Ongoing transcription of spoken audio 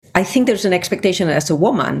I think there's an expectation as a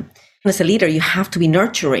woman, as a leader, you have to be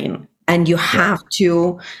nurturing and you have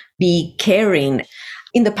to be caring.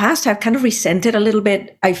 In the past, I've kind of resented a little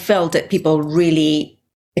bit. I felt that people really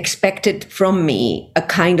expected from me a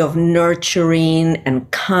kind of nurturing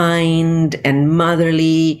and kind and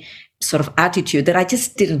motherly sort of attitude that I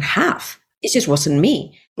just didn't have. It just wasn't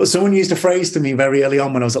me. Well, someone used a phrase to me very early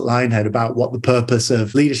on when I was at Lionhead about what the purpose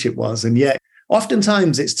of leadership was. And yet,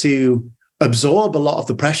 oftentimes it's to absorb a lot of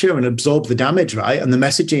the pressure and absorb the damage, right? And the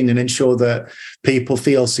messaging, and ensure that people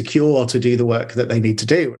feel secure to do the work that they need to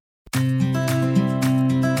do.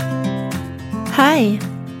 Hi,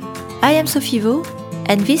 I am Sophie Vaux,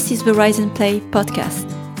 and this is the Rise and Play podcast.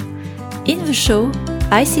 In the show,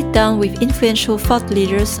 I sit down with influential thought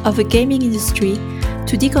leaders of the gaming industry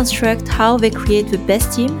to deconstruct how they create the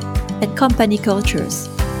best team and company cultures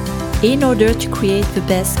in order to create the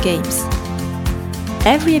best games.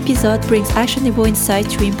 Every episode brings actionable insight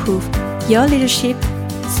to improve your leadership,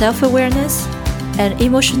 self-awareness, and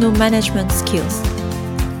emotional management skills.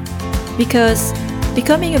 Because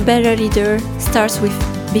becoming a better leader starts with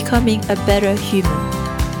becoming a better human.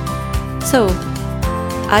 So,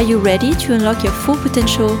 are you ready to unlock your full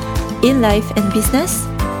potential in life and business?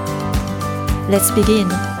 Let's begin.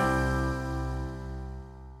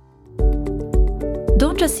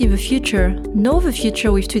 Don't just see the future, know the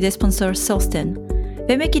future with today's sponsor, Solsten.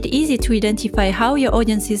 They make it easy to identify how your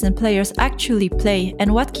audiences and players actually play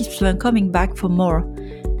and what keeps them coming back for more.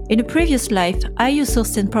 In a previous life, I used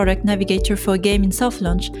Solsten Product Navigator for a game in soft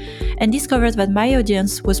launch and discovered that my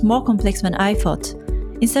audience was more complex than I thought.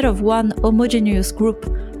 Instead of one homogeneous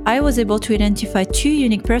group, I was able to identify two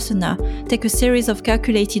unique personas, take a series of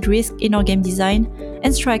calculated risks in our game design,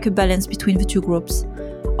 and strike a balance between the two groups.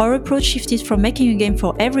 Our approach shifted from making a game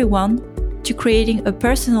for everyone to creating a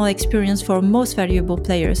personal experience for most valuable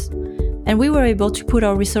players. And we were able to put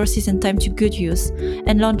our resources and time to good use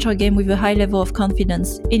and launch our game with a high level of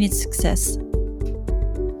confidence in its success.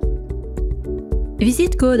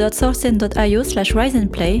 Visit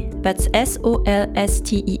go.solsten.io/riseandplay, that's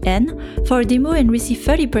SOLSTEN, for a demo and receive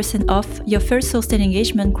 30% off your first Solsten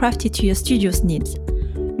engagement crafted to your studio's needs.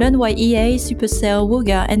 Learn why EA, Supercell,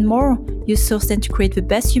 Wooga, and more use Solsten to create the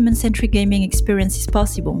best human-centric gaming experiences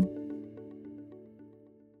possible.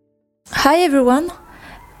 Hi everyone!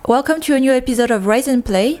 Welcome to a new episode of Rise and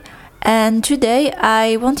Play, and today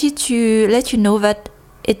I wanted to let you know that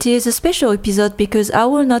it is a special episode because I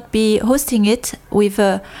will not be hosting it with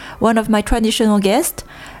one of my traditional guests,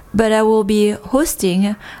 but I will be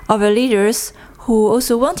hosting other leaders who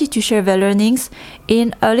also wanted to share their learnings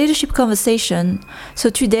in a leadership conversation. So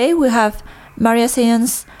today we have Maria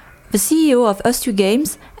Sayans, the CEO of Ustwo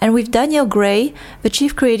Games, and with Daniel Gray, the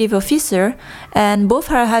Chief Creative Officer, and both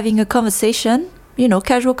are having a conversation,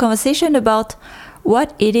 casual conversation about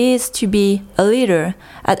what it is to be a leader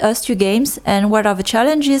at Ustwo Games and what are the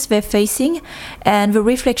challenges they're facing and the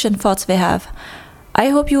reflection thoughts they have. I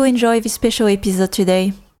hope you enjoy this special episode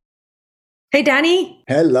today. Hey, Danny.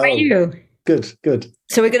 Hello. How are you? Good.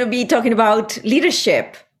 So we're going to be talking about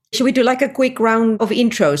leadership. Should we do like a quick round of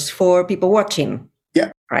intros for people watching?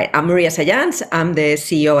 Yeah. All right. I'm Maria Sayans. I'm the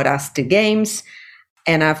CEO at Ustwo Games.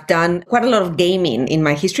 And I've done quite a lot of gaming in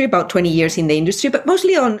my history, about 20 years in the industry, but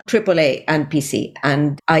mostly on AAA and PC.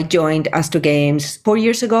 And I joined Ustwo Games 4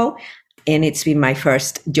 years ago, and it's been my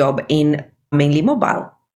first job in mainly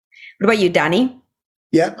mobile. What about you, Danny?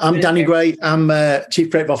 Yeah, I'm Danny Gray. I'm Chief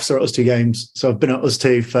Creative Officer at Ustwo Games. So I've been at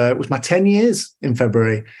Ustwo for, it was my 10 years in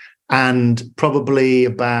February, and probably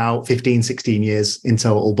about 15, 16 years in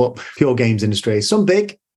total, but pure games industry. Some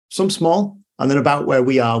big, some small, and then about where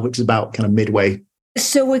we are, which is about kind of midway.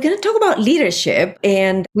 So we're going to talk about leadership,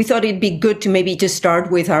 and we thought it'd be good to maybe just start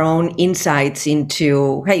with our own insights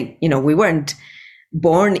into, hey, we weren't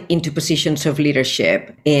born into positions of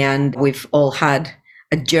leadership, and we've all had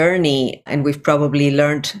a journey, and we've probably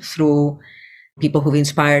learned through people who've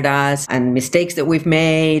inspired us and mistakes that we've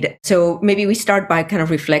made. So maybe we start by kind of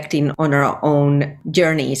reflecting on our own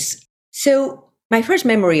journeys. So my first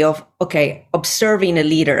memory of, observing a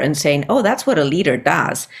leader and saying, oh, that's what a leader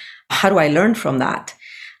does. How do I learn from that?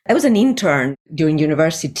 I was an intern during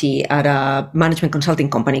university at a management consulting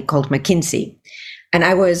company called McKinsey. And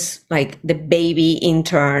I was like the baby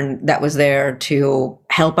intern that was there to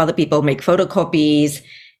help other people make photocopies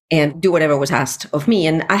and do whatever was asked of me.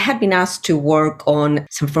 And I had been asked to work on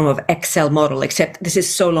some form of Excel model, except this is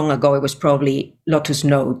so long ago, it was probably Lotus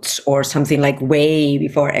Notes or something like way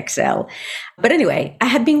before Excel. But anyway, I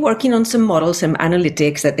had been working on some models, some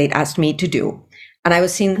analytics that they'd asked me to do. And I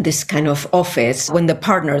was in this kind of office when the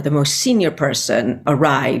partner, the most senior person,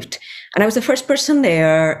 arrived. And I was the first person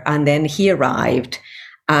there. And then he arrived.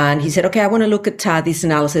 And he said, okay, I want to look at this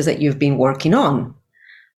analysis that you've been working on.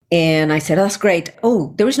 And I said, that's great.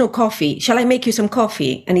 Oh, there is no coffee. Shall I make you some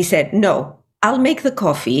coffee? And he said, no, I'll make the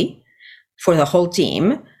coffee for the whole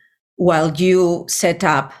team while you set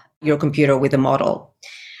up your computer with the model.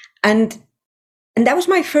 And that was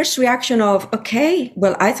my first reaction of, okay,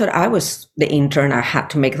 well, I thought I was the intern. I had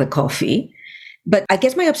to make the coffee. But I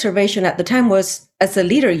guess my observation at the time was, as a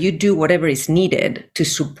leader, you do whatever is needed to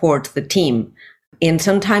support the team. And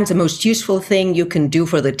sometimes the most useful thing you can do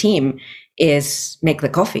for the team is make the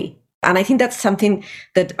coffee. And I think that's something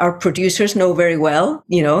that our producers know very well.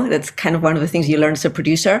 That's kind of one of the things you learn as a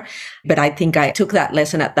producer. But I think I took that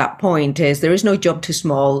lesson at that point is there is no job too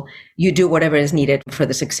small. You do whatever is needed for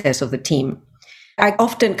the success of the team. I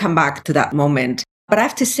often come back to that moment. But I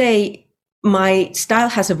have to say, my style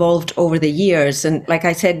has evolved over the years. And like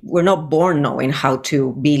I said, we're not born knowing how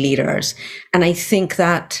to be leaders. And I think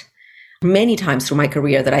that many times through my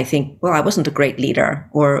career that I think, well, I wasn't a great leader,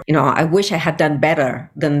 or, I wish I had done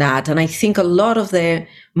better than that. And I think a lot of the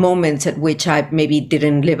moments at which I maybe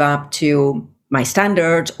didn't live up to my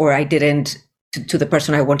standards, or I didn't to the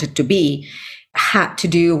person I wanted to be, had to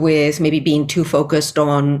do with maybe being too focused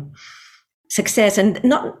on success, and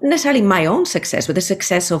not necessarily my own success, but the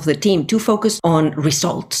success of the team, too focused on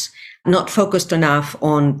results, not focused enough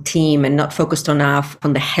on team, and not focused enough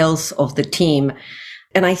on the health of the team.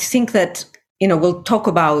 And I think that, we'll talk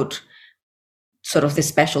about sort of the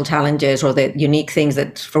special challenges or the unique things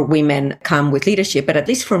that for women come with leadership. But at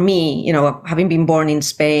least for me, having been born in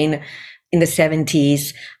Spain in the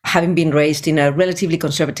 70s, having been raised in a relatively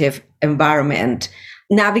conservative environment,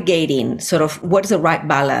 navigating sort of what is the right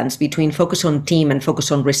balance between focus on team and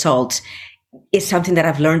focus on results is something that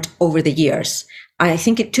I've learned over the years. I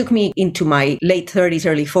think it took me into my late 30s,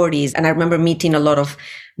 early 40s. And I remember meeting a lot of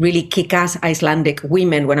really kick-ass Icelandic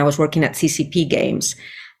women when I was working at CCP Games,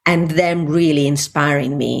 and them really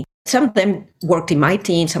inspiring me. Some of them worked in my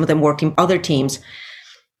team, some of them worked in other teams.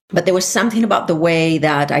 But there was something about the way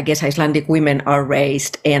that I guess Icelandic women are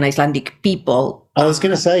raised and Icelandic people. I was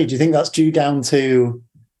going to say, do you think that's due down to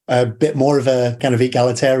a bit more of a kind of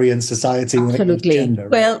egalitarian society? Absolutely. When it comes to gender?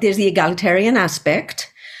 Well, there's the egalitarian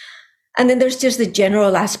aspect. And then there's just the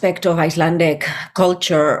general aspect of Icelandic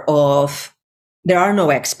culture of there are no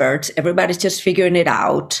experts. Everybody's just figuring it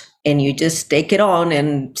out. And you just take it on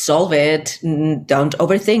and solve it. And don't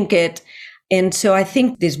overthink it. And so I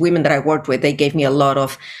think these women that I worked with, they gave me a lot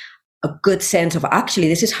of a good sense of actually,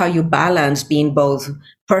 this is how you balance being both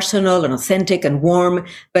personal and authentic and warm,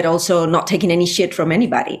 but also not taking any shit from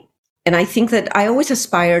anybody. And I think that I always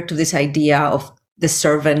aspire to this idea of the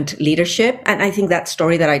servant leadership. And I think that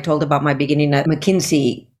story that I told about my beginning at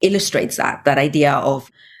McKinsey illustrates that idea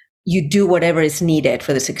of you do whatever is needed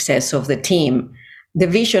for the success of the team. The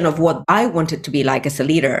vision of what I wanted to be like as a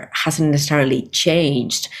leader hasn't necessarily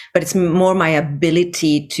changed, but it's more my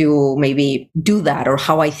ability to maybe do that, or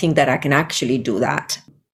how I think that I can actually do that.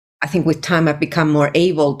 I think with time, I've become more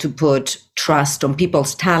able to put trust on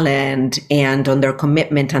people's talent and on their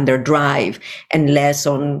commitment and their drive, and less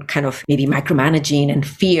on kind of maybe micromanaging and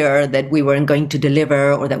fear that we weren't going to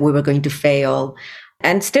deliver or that we were going to fail.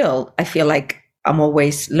 And still, I feel like I'm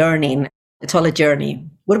always learning. It's all a journey.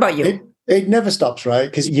 What about you? It never stops, right?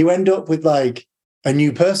 Because you end up with like a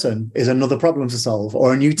new person is another problem to solve,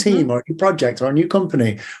 or a new team, or a new project, or a new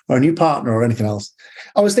company, or a new partner, or anything else.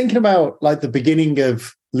 I was thinking about like the beginning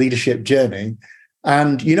of leadership journey.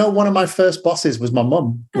 And, one of my first bosses was my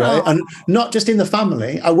mum, right? And not just in the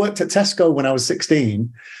family. I worked at Tesco when I was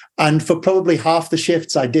 16. And for probably half the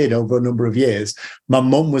shifts I did over a number of years, my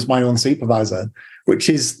mum was my own supervisor, which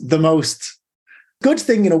is the most good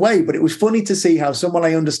thing in a way. But it was funny to see how someone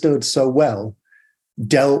I understood so well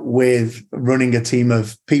dealt with running a team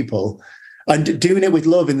of people and doing it with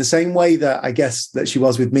love in the same way that I guess that she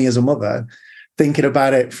was with me as a mother, thinking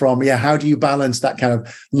about it from, how do you balance that kind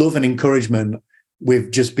of love and encouragement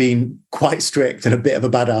with just being quite strict and a bit of a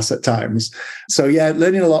badass at times. So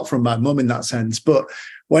learning a lot from my mum in that sense. But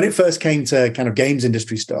when it first came to kind of games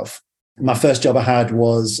industry stuff, my first job I had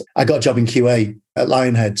was I got a job in QA at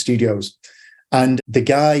Lionhead Studios. And the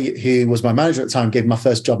guy who was my manager at the time gave me my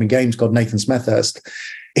first job in games, called Nathan Smethurst.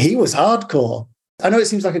 He was hardcore. I know it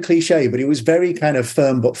seems like a cliche, but he was very kind of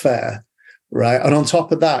firm but fair, right? And on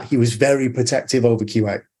top of that, he was very protective over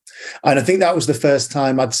QA. And I think that was the first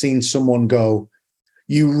time I'd seen someone go,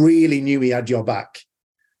 you really knew he had your back.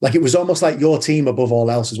 Like it was almost like your team above all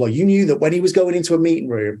else as well. You knew that when he was going into a meeting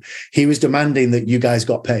room, he was demanding that you guys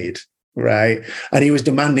got paid, right? And he was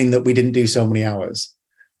demanding that we didn't do so many hours.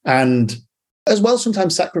 And as well,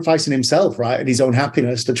 sometimes sacrificing himself, right, and his own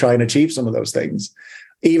happiness to try and achieve some of those things.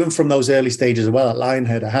 even from those early stages as well at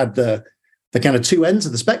Lionhead, I had the kind of two ends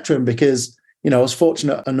of the spectrum because, I was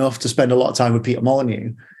fortunate enough to spend a lot of time with Peter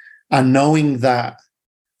Molyneux and knowing that,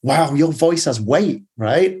 wow, your voice has weight,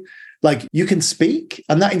 right? Like you can speak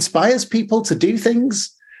and that inspires people to do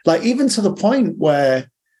things, like even to the point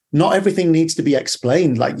where not everything needs to be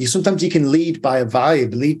explained. Like sometimes you can lead by a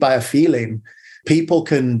vibe, lead by a feeling. People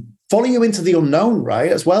can follow you into the unknown,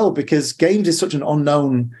 right? As well, because games is such an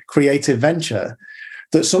unknown creative venture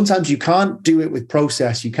that sometimes you can't do it with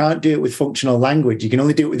process. You can't do it with functional language. You can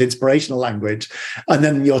only do it with inspirational language. And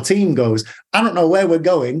then your team goes, I don't know where we're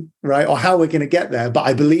going, right? Or how we're going to get there, but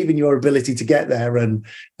I believe in your ability to get there and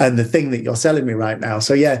the thing that you're selling me right now.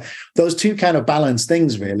 So yeah, those two kind of balanced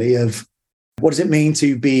things really of what does it mean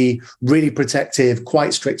to be really protective,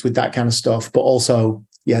 quite strict with that kind of stuff, but also,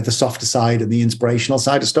 yeah, the softer side and the inspirational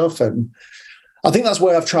side of stuff. And I think that's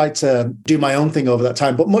where I've tried to do my own thing over that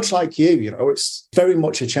time. But much like you, it's very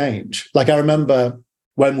much a change. Like I remember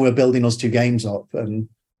when we were building Ustwo Games up and,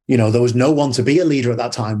 there was no one to be a leader at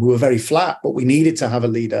that time. We were very flat, but we needed to have a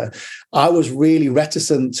leader. I was really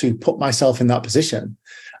reticent to put myself in that position.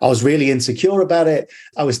 I was really insecure about it.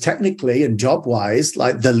 I was technically and job-wise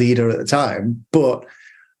like the leader at the time. But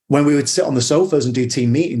when we would sit on the sofas and do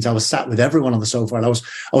team meetings, I was sat with everyone on the sofa and I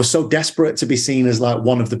was so desperate to be seen as like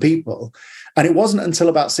one of the people. And it wasn't until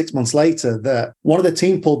about 6 months later that one of the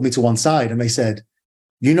team pulled me to one side and they said,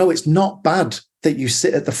 it's not bad that you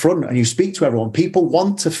sit at the front and you speak to everyone. People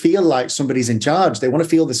want to feel like somebody's in charge. They want to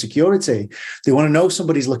feel the security. They want to know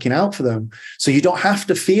somebody's looking out for them. So you don't have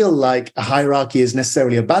to feel like a hierarchy is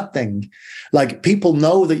necessarily a bad thing. Like people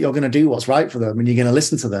know that you're going to do what's right for them and you're going to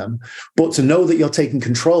listen to them. But to know that you're taking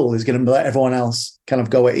control is going to let everyone else kind of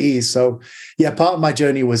go at ease. So yeah, part of my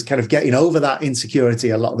journey was kind of getting over that insecurity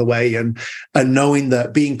a lot of the way and knowing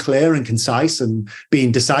that being clear and concise and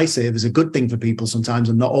being decisive is a good thing for people sometimes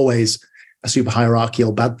and not always a super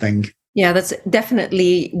hierarchical bad thing. Yeah, that's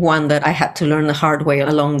definitely one that I had to learn the hard way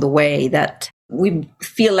along the way, that we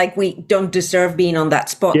feel like we don't deserve being on that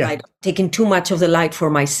spotlight, taking too much of the light for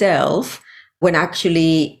myself, when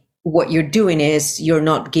actually what you're doing is you're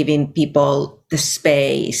not giving people the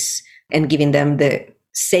space and giving them the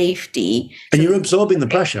safety. And you're absorbing the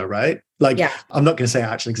pressure, right? Like, yeah. I'm not going to say it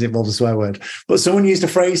actually because it involves a swear word, but someone used a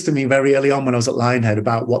phrase to me very early on when I was at Lionhead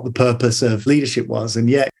about what the purpose of leadership was. And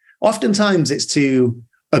yet, oftentimes it's to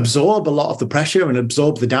absorb a lot of the pressure and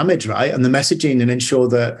absorb the damage, right? And the messaging and ensure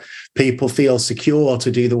that people feel secure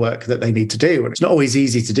to do the work that they need to do. And it's not always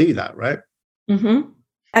easy to do that, right? Mm-hmm.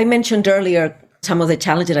 I mentioned earlier some of the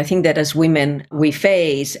challenges I think that as women we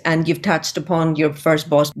face, and you've touched upon your first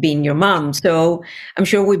boss being your mom. So I'm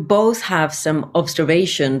sure we both have some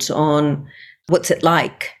observations on what's it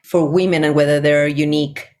like for women and whether there are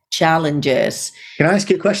unique challenges. Can I ask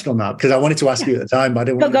you a question on that? Because I wanted to ask you at the time, but I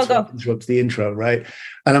didn't want to interrupt the intro, right?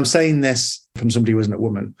 And I'm saying this from somebody who isn't a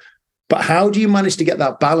woman. But how do you manage to get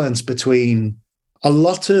that balance between a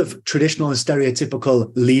lot of traditional and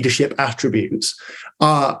stereotypical leadership attributes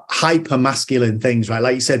are hyper masculine things, right?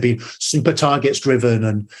 Like you said, being super targets driven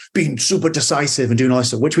and being super decisive and doing all this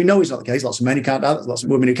stuff, which we know is not the case. Lots of men who can't do that. Lots of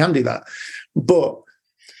women who can do that. But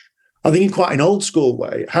I think in quite an old school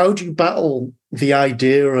way, how do you battle the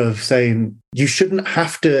idea of saying you shouldn't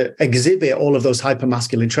have to exhibit all of those hyper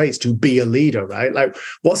masculine traits to be a leader, right? Like,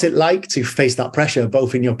 what's it like to face that pressure,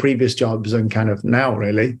 both in your previous jobs and kind of now,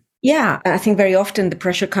 really? Yeah, I think very often the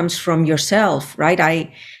pressure comes from yourself, right?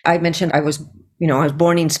 I mentioned I was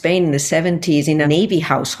born in Spain in the 70s in a Navy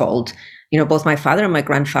household. Both my father and my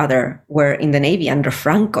grandfather were in the Navy under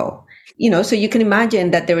Franco. So you can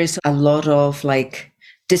imagine that there is a lot of like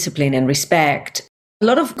discipline and respect, a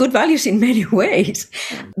lot of good values in many ways.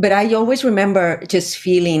 But I always remember just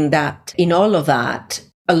feeling that in all of that,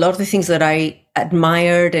 a lot of the things that I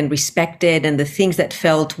admired and respected and the things that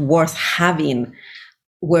felt worth having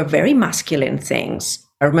were very masculine things.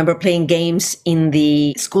 I remember playing games in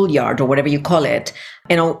the schoolyard or whatever you call it.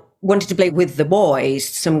 And I wanted to play with the boys,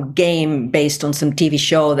 some game based on some TV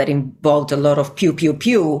show that involved a lot of pew, pew,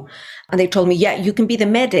 pew. And they told me, yeah, you can be the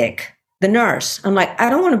medic, the nurse. I'm like,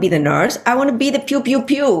 I don't want to be the nurse. I want to be the pew, pew,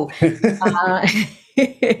 pew.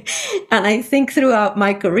 And I think throughout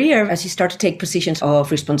my career, as you start to take positions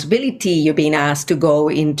of responsibility, you're being asked to go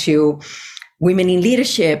into women in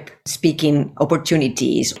leadership speaking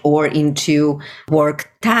opportunities or into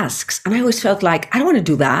work tasks. And I always felt like, I don't want to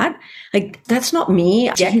do that. Like, that's not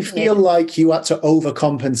me. Do you feel like you had to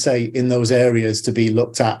overcompensate in those areas to be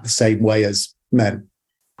looked at the same way as men?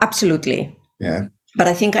 Absolutely. Yeah. But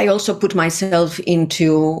I think I also put myself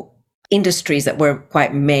into industries that were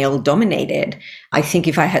quite male dominated. I think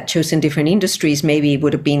if I had chosen different industries, maybe it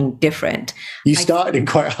would have been different. You started in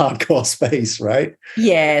quite a hardcore space, right?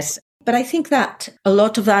 Yes. But I think that a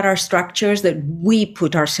lot of that are structures that we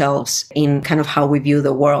put ourselves in, kind of how we view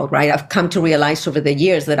the world, right? I've come to realize over the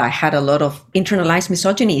years that I had a lot of internalized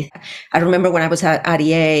misogyny. I remember when I was at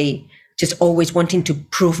EA, just always wanting to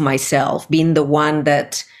prove myself, being the one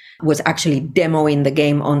that was actually demoing the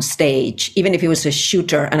game on stage. Even if it was a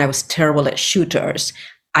shooter and I was terrible at shooters,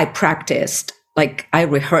 I practiced, like I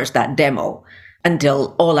rehearsed that demo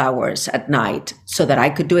until all hours at night so that I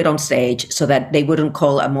could do it on stage, so that they wouldn't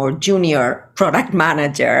call a more junior product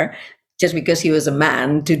manager just because he was a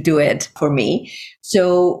man to do it for me.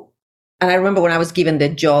 So, and I remember when I was given the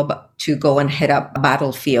job to go and head up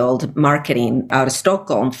battlefield marketing out of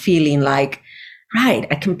Stockholm, feeling like, right,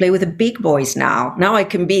 I can play with the big boys now. Now I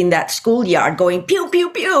can be in that schoolyard going pew, pew,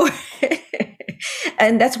 pew.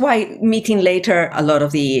 And that's why meeting later a lot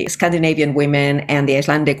of the Scandinavian women and the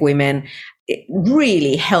Icelandic women, it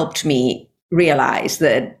really helped me realize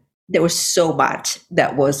that there was so much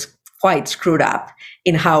that was quite screwed up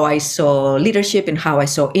in how I saw leadership, in how I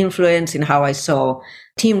saw influence, in how I saw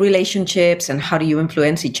team relationships, and how do you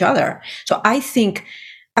influence each other. So I think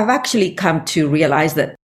I've actually come to realize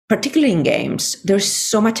that particularly in games, there's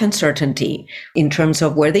so much uncertainty in terms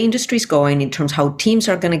of where the industry is going, in terms of how teams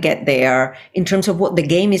are going to get there, in terms of what the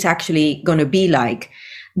game is actually going to be like,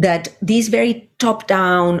 that these very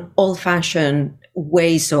top-down, old-fashioned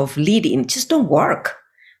ways of leading just don't work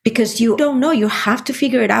because you don't know. You have to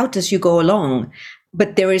figure it out as you go along.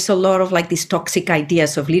 But there is a lot of like these toxic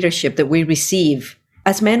ideas of leadership that we receive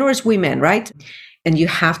as men or as women, right? And you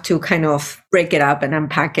have to kind of break it up and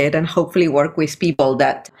unpack it and hopefully work with people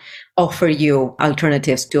that offer you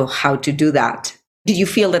alternatives to how to do that. Did you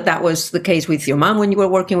feel that that was the case with your mom when you were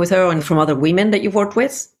working with her and from other women that you've worked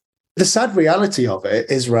with? The sad reality of it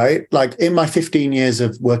is, right, like in my 15 years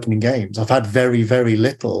of working in games, I've had very, very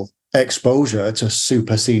little exposure to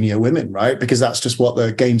super senior women, right? Because that's just what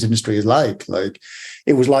the games industry is like. Like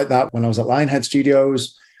it was like that when I was at Lionhead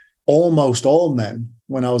Studios, almost all men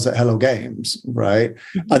when I was at Hello Games, right?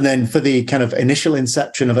 Mm-hmm. And then for the kind of initial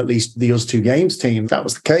inception of at least the Ustwo Games team, that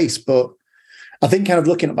was the case. But I think kind of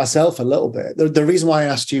looking at myself a little bit, the reason why I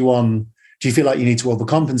asked you on, do you feel like you need to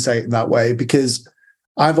overcompensate in that way? Because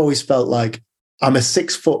I've always felt like I'm a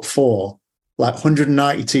 6'4", like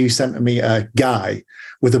 192 centimeter guy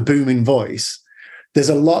with a booming voice. There's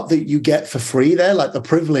a lot that you get for free there, like the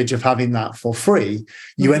privilege of having that for free.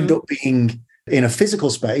 You end up being in a physical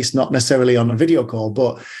space, not necessarily on a video call,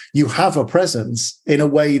 but you have a presence in a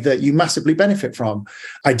way that you massively benefit from.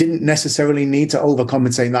 I didn't necessarily need to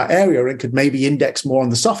overcompensate in that area and could maybe index more on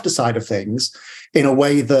the softer side of things in a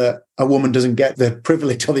way that a woman doesn't get the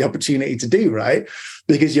privilege or the opportunity to do, right?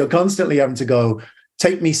 Because you're constantly having to go,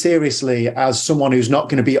 take me seriously as someone who's not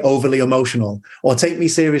going to be overly emotional, or take me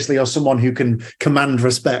seriously as someone who can command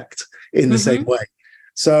respect in the same way.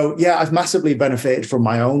 So, yeah, I've massively benefited from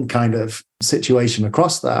my own kind of situation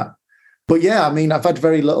across that. But yeah, I mean, I've had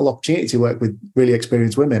very little opportunity to work with really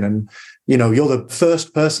experienced women. And, you know, you're the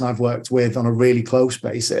first person I've worked with on a really close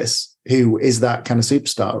basis who is that kind of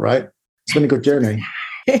superstar, right? It's been a good journey.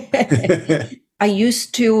 I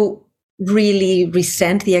used to really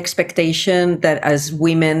resent the expectation that as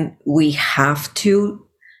women, we have to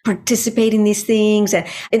participate in these things.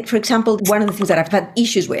 And for example, one of the things that I've had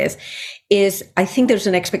issues with is I think there's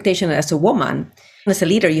an expectation that as a woman, as a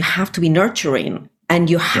leader, you have to be nurturing and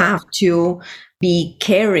you have to be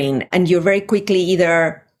caring, and you're very quickly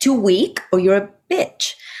either too weak or you're a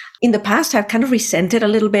bitch. In the past, I've kind of resented a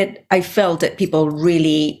little bit. I felt that people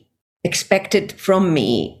really expected from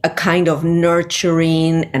me a kind of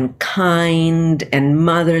nurturing and kind and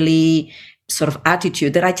motherly sort of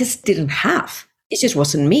attitude that I just didn't have. It just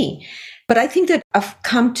wasn't me. But I think that I've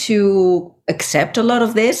come to accept a lot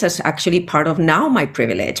of this as actually part of now my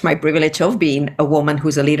privilege of being a woman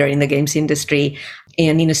who's a leader in the games industry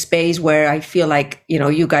and in a space where I feel like, you know,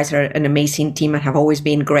 you guys are an amazing team and have always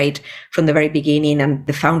been great from the very beginning. And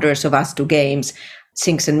the founders of Ustwo Games,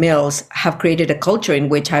 Sinks and Mills, have created a culture in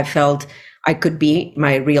which I felt I could be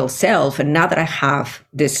my real self. And now that I have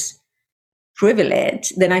this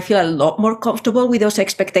privilege, then I feel a lot more comfortable with those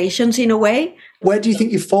expectations in a way. Where do you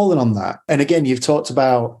think you've fallen on that? And again, you've talked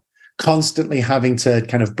about constantly having to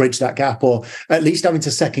kind of bridge that gap, or at least having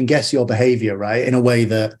to second guess your behavior, right? In a way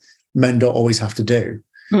that men don't always have to do.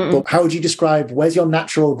 But how would you describe, where's your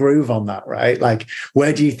natural groove on that, right? Like,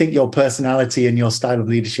 where do you think your personality and your style of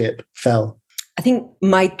leadership fell? I think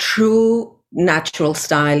my true natural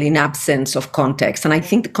style in absence of context, and I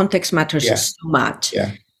think the context matters so much.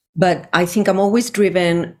 But I think I'm always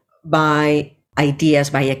driven by ideas,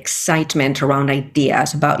 by excitement around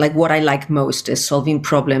ideas, about like what I like most is solving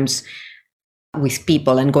problems with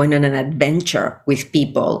people and going on an adventure with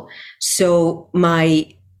people. So my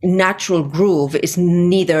natural groove is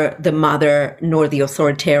neither the mother nor the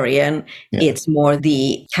authoritarian. Yeah. It's more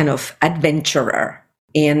the kind of adventurer.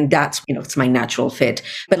 And that's, it's my natural fit.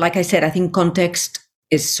 But like I said, I think context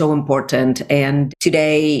is so important. And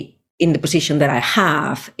today, in the position that I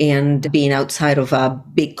have, and being outside of a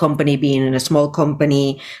big company, being in a small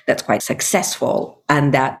company that's quite successful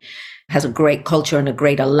and that has a great culture and a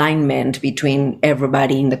great alignment between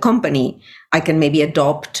everybody in the company, I can maybe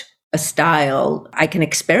adopt a style. I can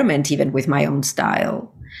experiment even with my own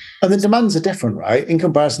style. And the demands are different, right? In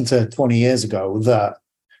comparison to 20 years ago,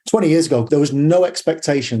 there was no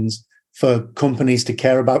expectations for companies to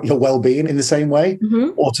care about your well-being in the same way, mm-hmm.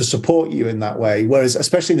 or to support you in that way. Whereas,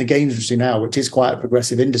 especially in the games industry now, which is quite a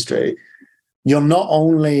progressive industry, you're not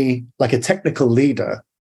only like a technical leader,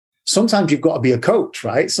 sometimes you've got to be a coach,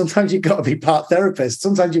 right? Sometimes you've got to be part therapist.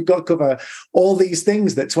 Sometimes you've got to cover all these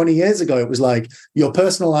things that 20 years ago, it was like, your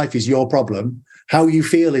personal life is your problem. How you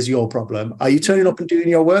feel is your problem. Are you turning up and doing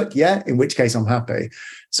your work? Yeah, in which case I'm happy.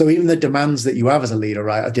 So even the demands that you have as a leader,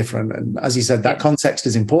 right, are different. And as you said, that context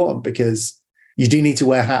is important because you do need to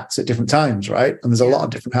wear hats at different times, right? And there's a lot of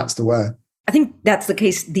different hats to wear. I think that's the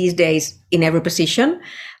case these days in every position.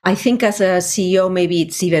 I think as a CEO, maybe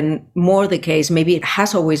it's even more the case. Maybe it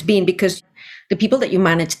has always been, because the people that you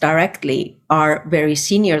manage directly are very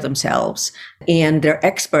senior themselves and they're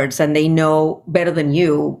experts and they know better than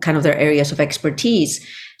you kind of their areas of expertise.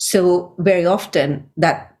 So very often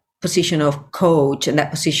that position of coach and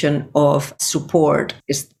that position of support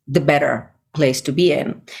is the better place to be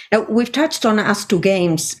in. Now, we've touched on Ustwo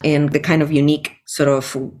Games and the kind of unique sort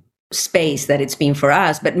of space that it's been for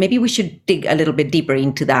us, but maybe we should dig a little bit deeper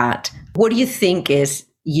into that. What do you think is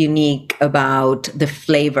unique about the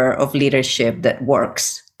flavor of leadership that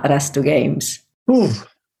works at Ustwo Games? Ooh.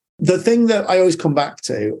 The thing that I always come back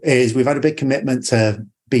to is we've had a big commitment to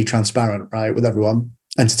be transparent, right, with everyone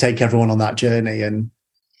and to take everyone on that journey. And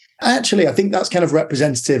actually, I think that's kind of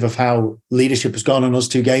representative of how leadership has gone on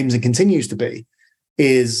Ustwo Games and continues to be,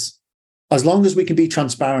 is as long as we can be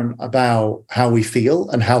transparent about how we feel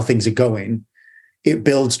and how things are going, it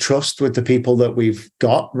builds trust with the people that we've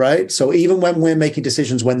got, right? So even when we're making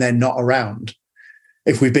decisions when they're not around,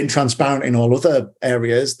 if we've been transparent in all other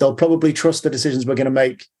areas, they'll probably trust the decisions we're going to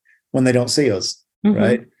make when they don't see us, mm-hmm.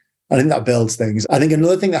 right? I think that builds things. I think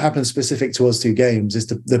another thing that happens specific to Ustwo Games is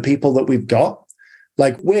the people that we've got.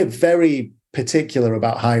 Like, we're very particular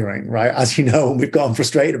about hiring, right? As you know, and we've gotten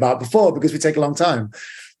frustrated about before because we take a long time.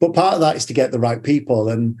 But part of that is to get the right people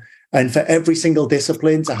and for every single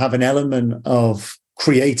discipline to have an element of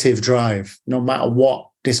creative drive, no matter what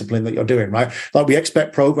discipline that you're doing, right? Like, we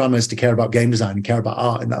expect programmers to care about game design and care about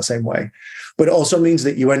art in that same way. But it also means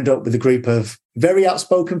that you end up with a group of very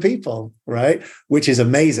outspoken people, right? Which is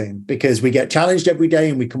amazing because we get challenged every day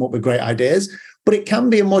and we come up with great ideas. But it can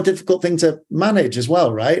be a more difficult thing to manage as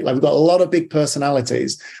well, right? Like, we've got a lot of big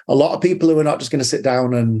personalities, a lot of people who are not just going to sit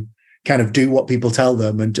down and kind of do what people tell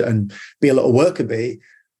them and be a little worker bee.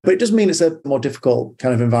 But it does mean it's a more difficult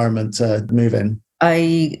kind of environment to move in.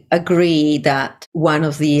 I agree that one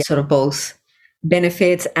of the sort of both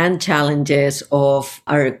benefits and challenges of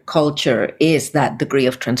our culture is that degree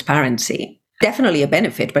of transparency. Definitely a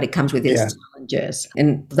benefit, but it comes with its challenges.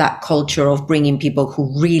 And that culture of bringing people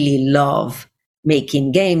who really love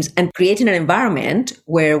making games and creating an environment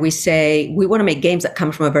where we say we want to make games that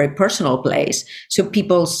come from a very personal place. So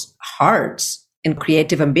people's hearts and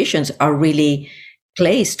creative ambitions are really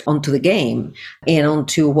placed onto the game and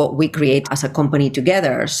onto what we create as a company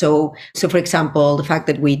together. So for example, the fact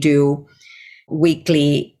that we do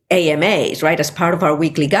weekly AMAs, right? As part of our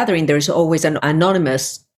weekly gathering, there's always an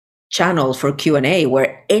anonymous channel for Q&A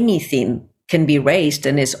where anything can be raised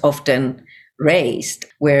and is often raised,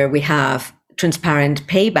 where we have transparent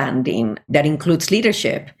pay banding that includes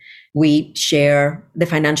leadership. We share the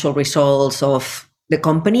financial results of the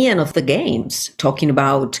company and of the games, talking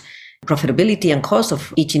about profitability and cost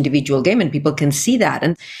of each individual game, and people can see that.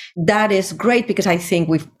 And that is great because I think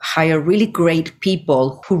we've hired really great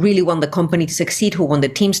people who really want the company to succeed, who want the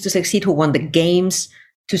teams to succeed, who want the games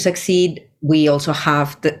to succeed. We also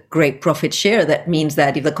have the great profit share. That means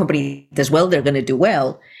that if the company does well, they're going to do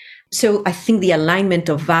well. So I think the alignment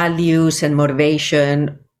of values and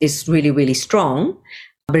motivation is really, really strong.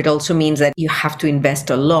 But it also means that you have to invest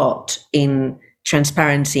a lot in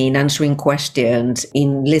transparency, in answering questions,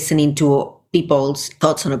 in listening to people's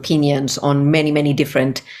thoughts and opinions on many, many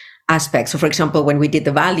different aspects. So for example, when we did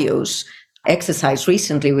the values, exercise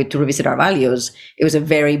recently to revisit our values. It was a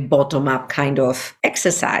very bottom-up kind of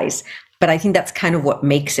exercise. But I think that's kind of what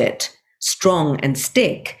makes it strong and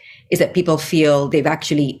stick, is that people feel they've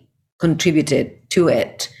actually contributed to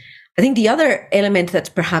it. I think the other element that's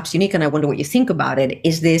perhaps unique, and I wonder what you think about it,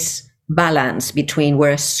 is this balance between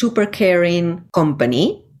we're a super caring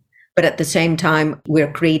company, but at the same time,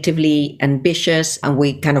 we're creatively ambitious and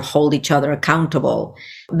we kind of hold each other accountable.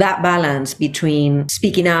 That balance between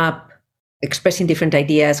speaking up, expressing different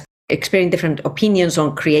ideas, expressing different opinions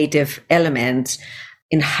on creative elements,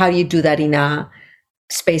 and how you do that in a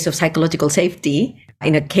space of psychological safety,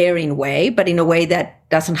 in a caring way, but in a way that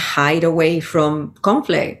doesn't hide away from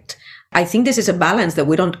conflict. I think this is a balance that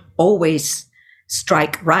we don't always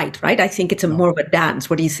strike right? I think it's more of a dance.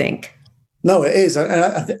 What do you think? No, it is.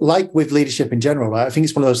 And like with leadership in general, right? I think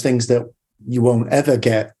it's one of those things that you won't ever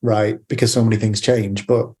get right because so many things change.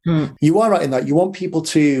 But you are right in that you want people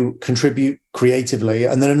to contribute creatively.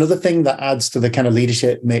 And then another thing that adds to the kind of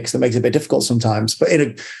leadership mix that makes it a bit difficult sometimes, but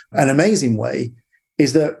in an amazing way,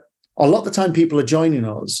 is that a lot of the time people are joining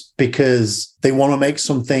us because they want to make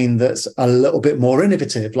something that's a little bit more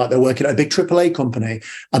innovative, like they're working at a big AAA company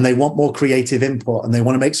and they want more creative input and they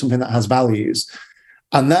want to make something that has values.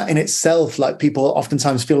 And that in itself, like people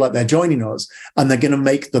oftentimes feel like they're joining us and they're going to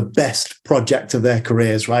make the best project of their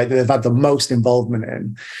careers, right? That they've had the most involvement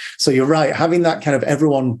in. So you're right, having that kind of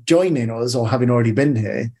everyone joining us or having already been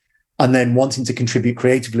here and then wanting to contribute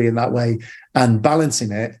creatively in that way and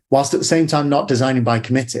balancing it, whilst at the same time not designing by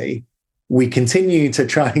committee, we continue to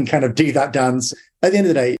try and kind of do that dance. At the end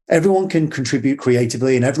of the day, everyone can contribute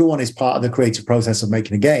creatively and everyone is part of the creative process of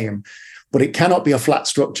making a game. But it cannot be a flat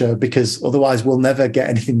structure because otherwise we'll never get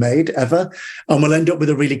anything made ever. And we'll end up with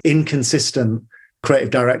a really inconsistent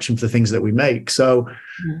creative direction for the things that we make. So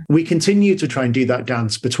we continue to try and do that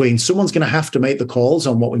dance between someone's going to have to make the calls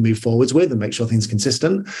on what we move forwards with and make sure things are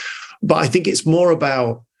consistent. But I think it's more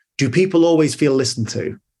about, do people always feel listened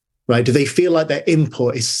to, right? Do they feel like their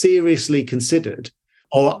input is seriously considered?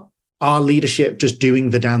 Or are leadership just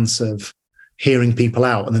doing the dance of hearing people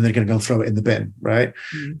out and then they're going to go throw it in the bin, right?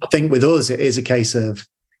 I think with us, it is a case of,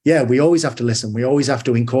 yeah, we always have to listen. We always have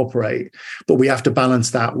to incorporate, but we have to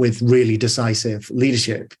balance that with really decisive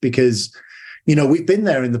leadership because, you know, we've been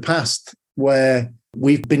there in the past where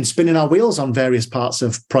we've been spinning our wheels on various parts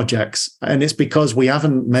of projects. And it's because we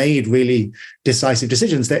haven't made really decisive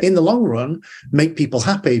decisions that in the long run make people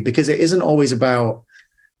happy because it isn't always about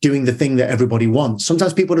doing the thing that everybody wants.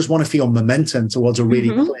 Sometimes people just want to feel momentum towards a really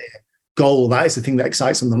clear goal. That is the thing that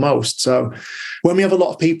excites them the most. So when we have a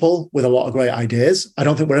lot of people with a lot of great ideas, I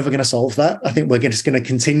don't think we're ever going to solve that. I think we're just going to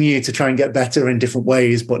continue to try and get better in different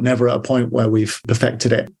ways, but never at a point where we've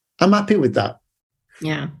perfected it. I'm happy with that.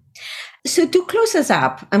 Yeah. So to close us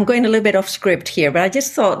up, I'm going a little bit off script here, but I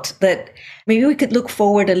just thought that maybe we could look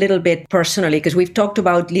forward a little bit personally, because we've talked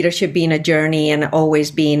about leadership being a journey and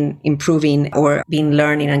always being improving or being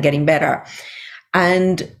learning and getting better.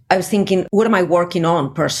 And I was thinking, what am I working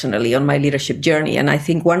on personally on my leadership journey? And I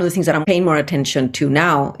think one of the things that I'm paying more attention to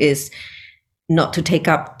now is not to take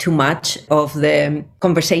up too much of the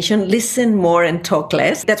conversation, listen more and talk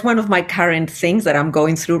less. That's one of my current things that I'm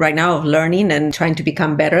going through right now of learning and trying to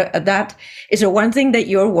become better at that. Is there one thing that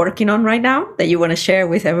you're working on right now that you want to share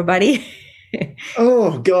with everybody?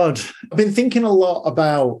 Oh, God. I've been thinking a lot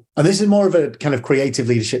about, and this is more of a kind of creative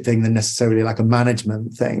leadership thing than necessarily like a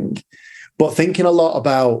management thing, but thinking a lot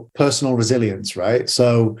about personal resilience, right?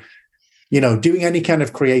 So, you know, doing any kind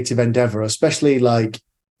of creative endeavor, especially like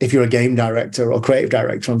if you're a game director or creative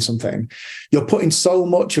director on something, you're putting so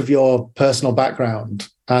much of your personal background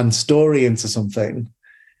and story into something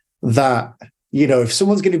that, you know, if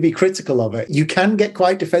someone's going to be critical of it, you can get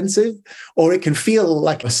quite defensive, or it can feel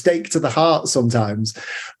like a stake to the heart sometimes.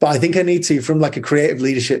 But I think I need to, from like a creative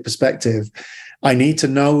leadership perspective, I need to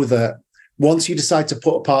know that once you decide to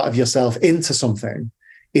put a part of yourself into something,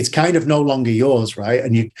 it's kind of no longer yours, right?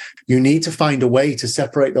 And you need to find a way to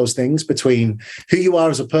separate those things between who you are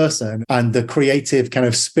as a person and the creative kind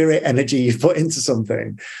of spirit energy you put into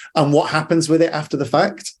something and what happens with it after the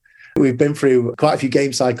fact. We've been through quite a few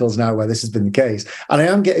game cycles now where this has been the case, and I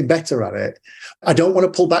am getting better at it. I don't want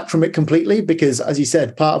to pull back from it completely because, as you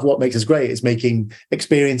said, part of what makes us great is making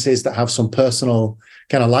experiences that have some personal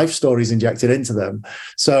kind of life stories injected into them.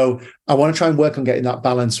 So I want to try and work on getting that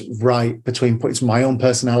balance right between putting some of my own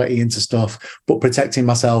personality into stuff, but protecting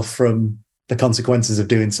myself from the consequences of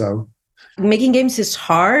doing so. Making games is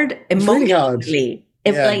hard emotionally.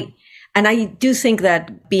 Really hard. And I do think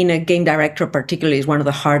that being a game director particularly is one of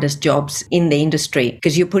the hardest jobs in the industry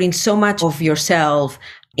because you're putting so much of yourself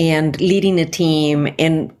and leading a team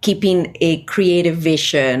and keeping a creative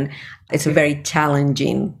vision It's a very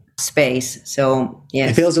challenging space. So,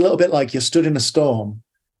 yes. It feels a little bit like you're stood in a storm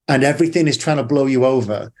and everything is trying to blow you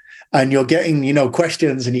over. And you're getting,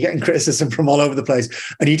 questions and you're getting criticism from all over the place.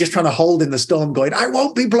 And you're just trying to hold in the storm going, I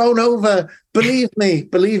won't be blown over. Believe me,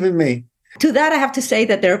 believe in me. To that, I have to say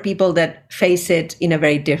that there are people that face it in a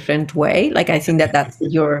very different way. Like, I think that that's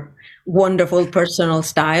your wonderful personal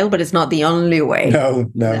style, but it's not the only way. No.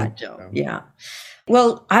 Yeah.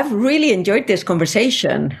 Well, I've really enjoyed this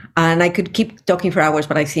conversation and I could keep talking for hours,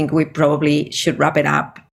 but I think we probably should wrap it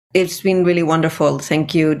up. It's been really wonderful.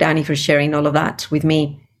 Thank you, Danny, for sharing all of that with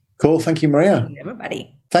me. Cool. Thank you, Maria.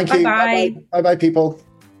 Everybody. Thank you. Bye-bye. Bye-bye, people.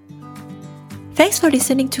 Thanks for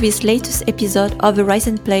listening to this latest episode of the Rise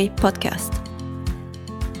and Play podcast.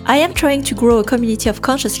 I am trying to grow a community of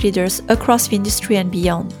conscious leaders across the industry and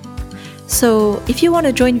beyond. So, if you want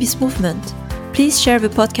to join this movement, please share the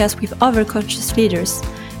podcast with other conscious leaders,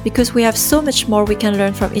 because we have so much more we can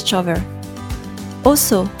learn from each other.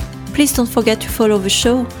 Also, please don't forget to follow the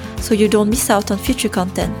show so you don't miss out on future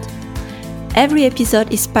content. Every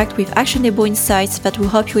episode is packed with actionable insights that will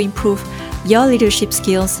help you improve your leadership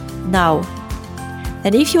skills now.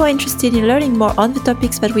 And if you are interested in learning more on the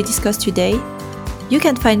topics that we discussed today, you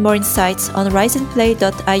can find more insights on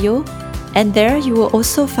riseandplay.io, and there you will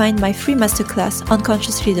also find my free masterclass on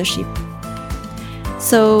conscious leadership.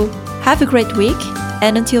 So, have a great week,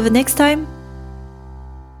 and until the next time,